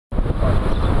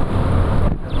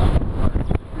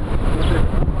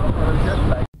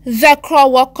The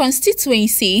Krowor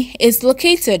Constituency is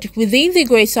located within the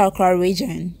Greater Accra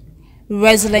region.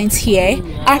 Residents here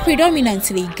are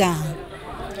predominantly Ga.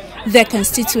 The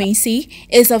constituency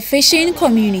is a fishing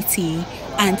community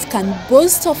and can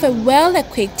boast of a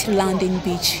well-equipped landing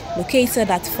beach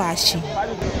located at Fashi.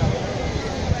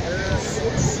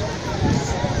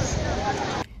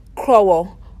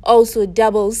 Krowor also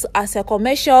doubles as a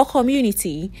commercial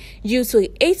community due to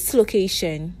its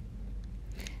location.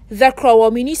 The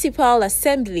Krowor Municipal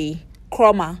Assembly,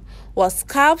 Kroma, was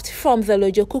carved from the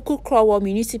Lojokuku Krowor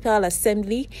Municipal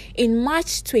Assembly in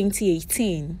March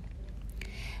 2018.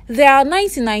 There are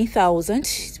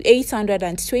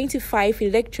 99,825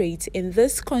 electorates in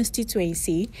this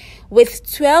constituency with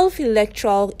 12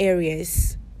 electoral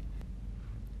areas.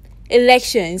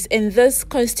 Elections in this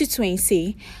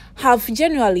constituency have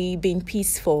generally been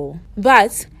peaceful,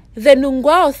 but the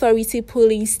Nungwa Authority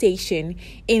polling station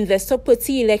in the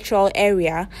Sopoti electoral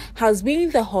area has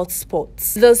been the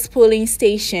hotspot. This polling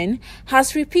station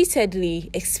has repeatedly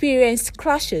experienced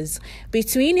clashes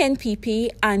between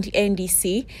NPP and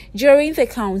NDC during the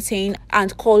counting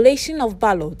and collation of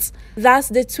ballots, that's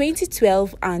the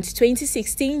 2012 and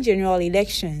 2016 general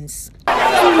elections.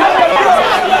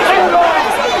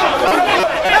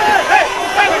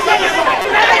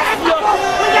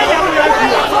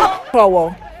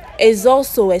 Krowor is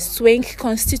also a swing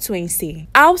constituency.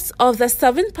 Out of the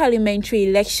 7 parliamentary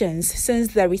elections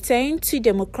since the return to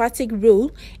democratic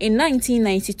rule in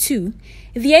 1992,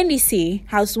 the NDC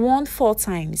has won 4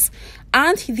 times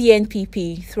and the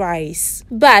NPP thrice.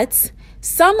 But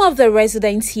some of the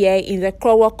residents here in the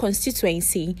Krowor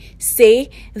constituency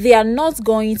say they are not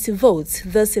going to vote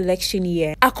this election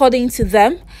year. According to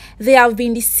them, they have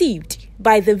been deceived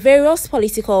by the various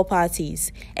political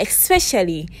parties,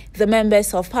 especially the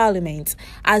members of parliament,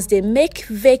 as they make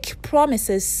vague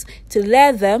promises to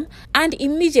lure them and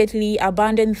immediately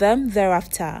abandon them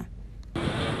thereafter.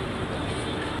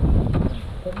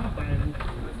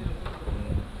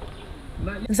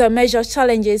 The major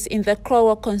challenges in the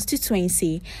Krowor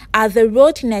constituency are the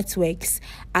road networks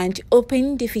and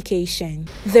open defecation.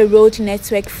 The road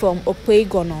network from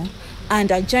Opegono and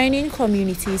adjoining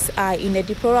communities are in a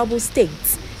deplorable state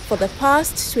for the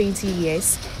past 20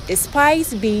 years,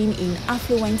 despite being in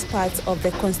affluent parts of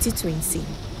the constituency.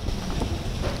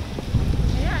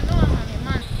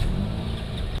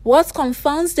 What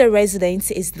confounds the residents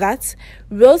is that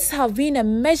roads have been a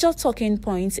major talking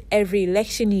point every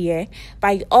election year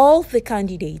by all the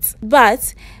candidates,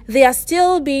 but they are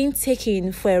still being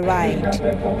taken for a ride.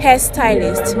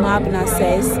 Hairstylist Mabna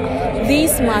says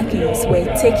these markings were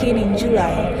taken in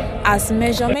July as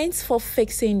measurements for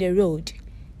fixing the road,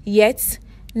 yet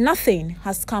nothing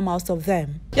has come out of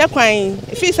them.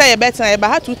 If you say better,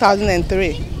 about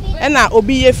 2003, and now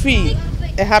obi free.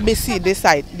 Habisi this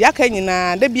side. The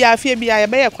Akanina, the Biafia Bia,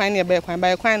 by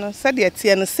Quino, said the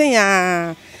Tian say,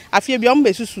 I fear beyond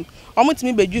Besusu, almost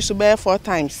me be used to bear 4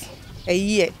 times a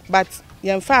year, but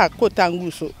young far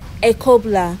Kotanguso. A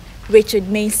cobbler, Richard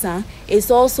Mesa, is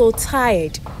also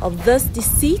tired of this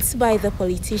deceit by the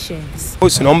politicians.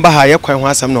 Also, number higher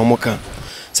Quanwasam no moka.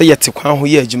 Say yet to Quan who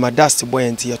ye, Jima dust boy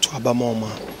and tea to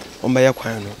Abamoma, on by a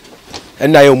Quano.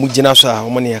 And I am Mujinasa,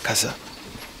 Omonia Casa.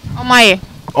 Oh my,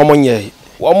 Omonia.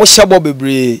 Almost shabo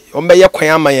bebre, ombe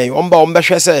kwayama yen, ombe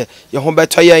hwese ye ho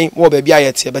beto yen wo ba bia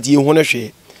yete but ye ho no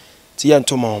hwe ti yen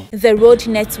to mom. The road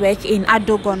network in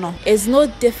Adogono is no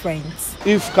different.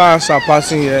 If cars are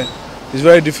passing here, it's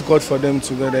very difficult for them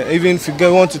to get there. Even if you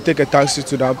want to take a taxi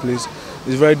to that place,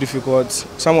 it's very difficult.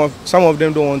 Some of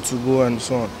them don't want to go and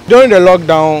so on. During the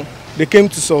lockdown, they came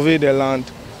to survey the land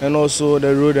and also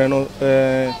the road and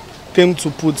came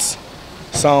to put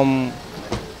some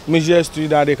measures to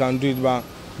that they can do it, but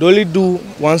they only do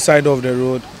one side of the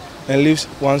road and leave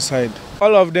one side.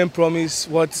 All of them promised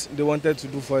what they wanted to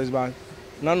do for us, but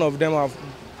none of them have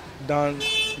done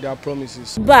their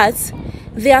promises. But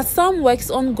there are some works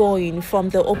ongoing from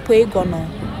the Opegono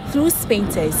through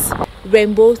Painters,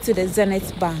 Rainbow to the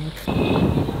Zenith Bank.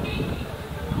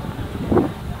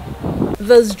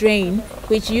 This drain,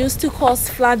 which used to cause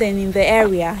flooding in the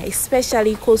area,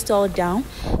 especially coastal down,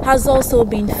 has also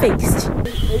been fixed.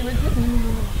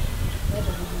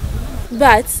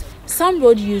 But some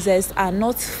road users are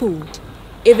not fooled,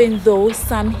 even though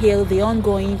some hail the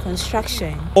ongoing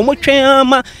construction.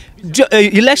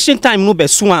 Election time no be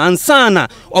swan and sana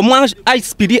I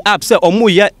speed up say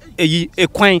a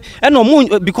coin and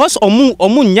because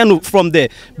from the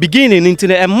beginning into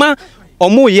the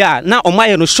now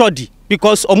no shoddy.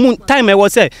 Because time I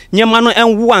was say nyamano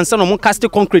and one son cast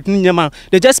concrete nyama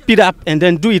they just speed up and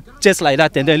then do it just like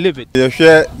that and then leave it. You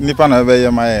share nipa na be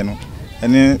yema no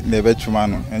ene le betuma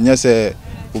no enye se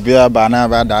obi aba na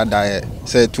ba da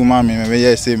say tuma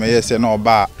me say no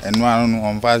ba eno anu no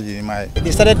on pass my.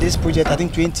 They started this project I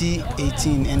think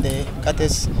 2018 and the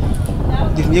gutters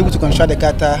they've been able to construct the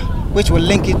gutter which will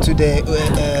link it to the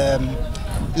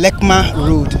Lekma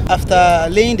Road. After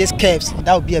laying these curbs,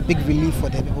 that would be a big relief for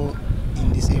the people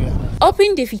in this area.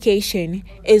 Open defecation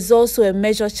is also a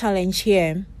major challenge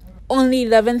here. Only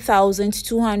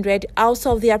 11,200 out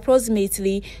of the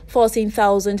approximately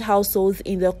 14,000 households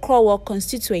in the Krowor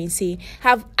Constituency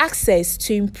have access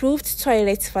to improved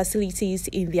toilet facilities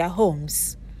in their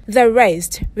homes. The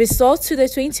rest resort to the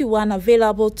 21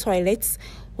 available toilets,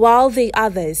 while the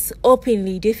others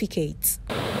openly defecate.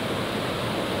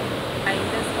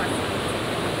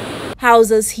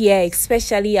 Houses here,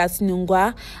 especially at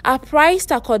Nungwa, are priced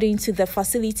according to the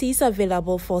facilities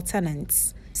available for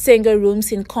tenants. Single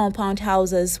rooms in compound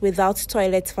houses without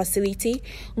toilet facility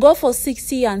go for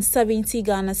 60 and 70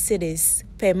 Ghana cedis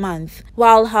per month,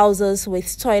 while houses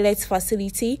with toilet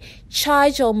facility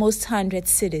charge almost 100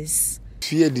 cedis.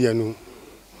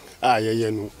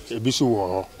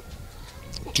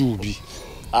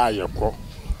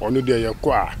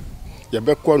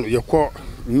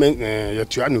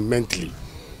 Mentally,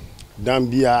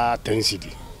 Dambia 10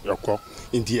 city, yoko,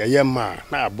 inti ayema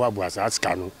na abuabu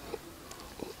askanu.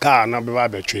 Car na beba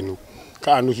betwenu.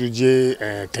 Car no suje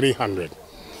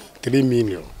 3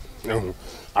 million.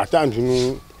 Atantu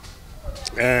no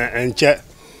enche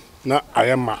na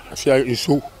ayema afia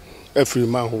iso every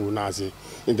man who na say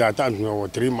inti atantu no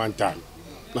 3 month time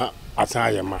na atan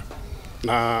ayema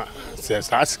na se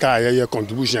aska ye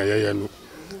contribution ye no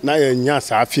na nya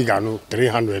sa figure no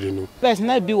 300 no bes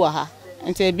na bi wa ha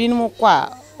ente bi no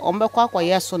kwa ombekwa kwa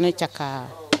yeso ne chaka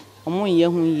omo ye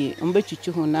hu ye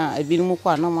ombechuchu hu na bi no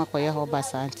kwa no makwa ye ho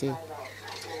basante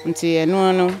nti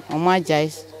eno no omo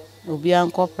ajai obi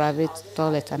anko private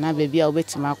toilet na baby a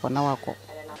obetima akwa na wako.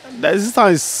 The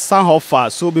distance is somehow far,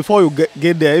 so before you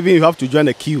get there, even you have to join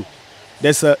a queue.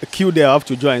 There's a queue there you have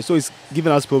to join, so it's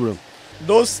giving us problem.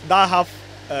 Those that have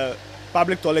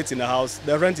public toilets in the house,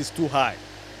 the rent is too high.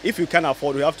 If you can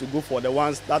afford, you have to go for the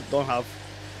ones that don't have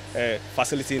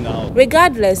facility in the house.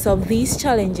 Regardless of these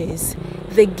challenges,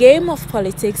 the game of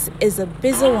politics is a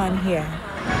busy one here.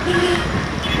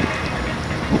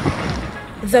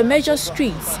 The major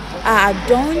streets are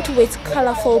adorned with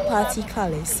colorful party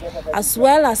colors, as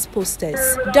well as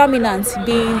posters, dominant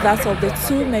being that of the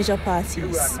two major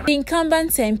parties. The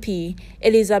incumbent MP,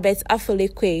 Elizabeth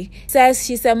Afolekwe, says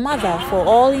she's a mother for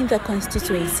all in the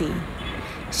constituency.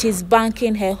 She's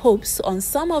banking her hopes on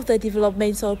some of the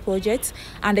developmental projects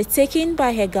undertaken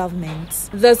by her government.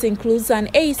 This includes an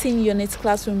 18-unit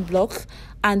classroom block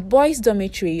and boys'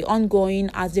 dormitory ongoing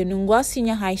at the Nungwa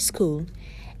Senior High School,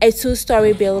 a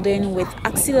 2-story building with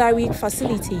auxiliary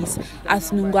facilities at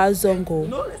Nungwa Zongo,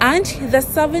 and the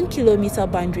 7-kilometer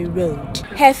boundary road.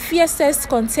 Her fiercest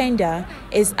contender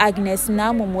is Agnes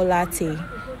Namomolate,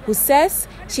 who says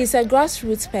she's a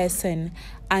grassroots person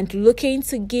and looking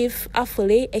to give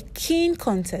Afole a keen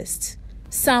contest.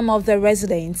 Some of the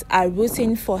residents are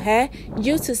rooting for her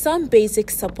due to some basic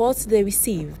support they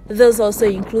receive. This also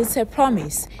includes her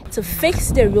promise to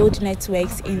fix the road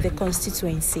networks in the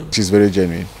constituency. She's very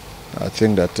genuine. I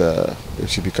think that if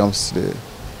she becomes the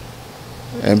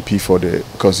MP for the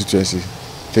constituency,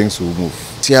 things will move.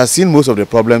 She has seen most of the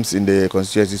problems in the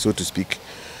constituency, so to speak,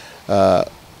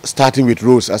 starting with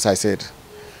roads, as I said.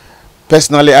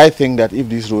 Personally, I think that if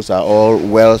these roads are all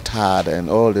well tarred and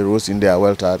all the roads in there are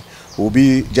well tarred, will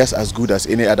be just as good as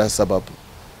any other suburb,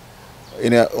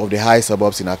 any of the high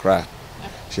suburbs in Accra.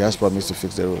 She has promised to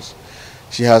fix the roads.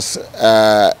 She has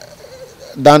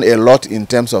done a lot in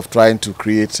terms of trying to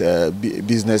create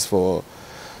business for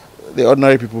the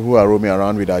ordinary people who are roaming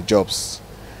around with their jobs.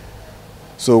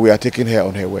 So we are taking her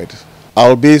on her word.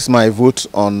 I'll base my vote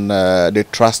on the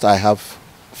trust I have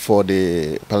for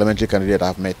the parliamentary candidate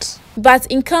I've met. But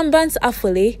incumbent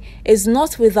Afole is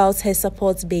not without her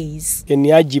support base. So, who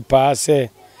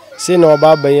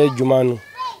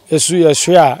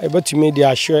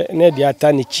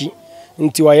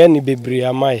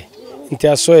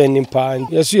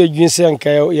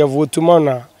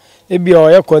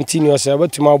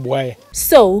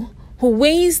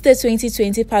wins the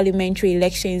 2020 parliamentary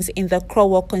elections in the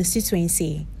Krowor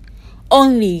constituency?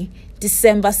 Only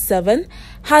December 7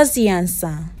 has the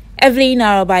answer. Evelyn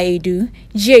Araba Aidoo,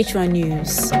 GH1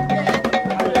 News.